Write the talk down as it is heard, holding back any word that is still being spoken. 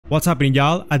What's happening,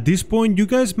 y'all? At this point, you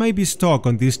guys might be stuck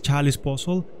on this Chalice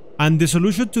puzzle, and the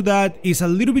solution to that is a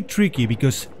little bit tricky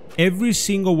because every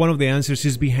single one of the answers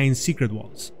is behind secret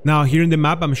walls. Now, here in the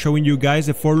map, I'm showing you guys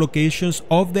the 4 locations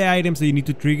of the items that you need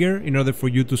to trigger in order for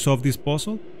you to solve this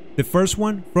puzzle. The first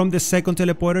one, from the second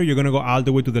teleporter, you're gonna go all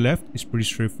the way to the left. It's pretty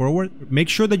straightforward. Make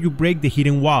sure that you break the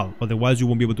hidden wall, otherwise you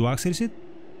won't be able to access it.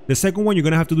 The second one, you're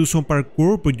gonna have to do some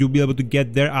parkour, but you'll be able to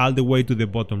get there all the way to the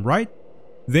bottom right.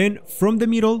 Then, from the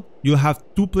middle, you'll have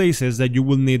 2 places that you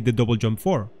will need the double jump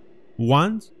for.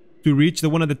 One to reach the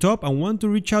one at the top, and one to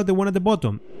reach out the one at the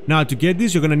bottom. Now, to get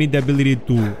this, you're gonna need the ability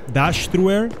to dash through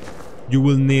air. You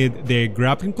will need the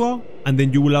grappling claw, and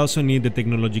then you will also need the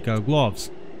technological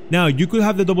gloves. Now, you could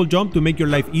have the double jump to make your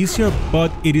life easier,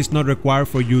 but it is not required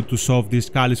for you to solve this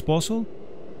Chalice puzzle.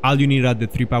 All you need are the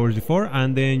 3 powers before,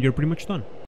 and then you're pretty much done.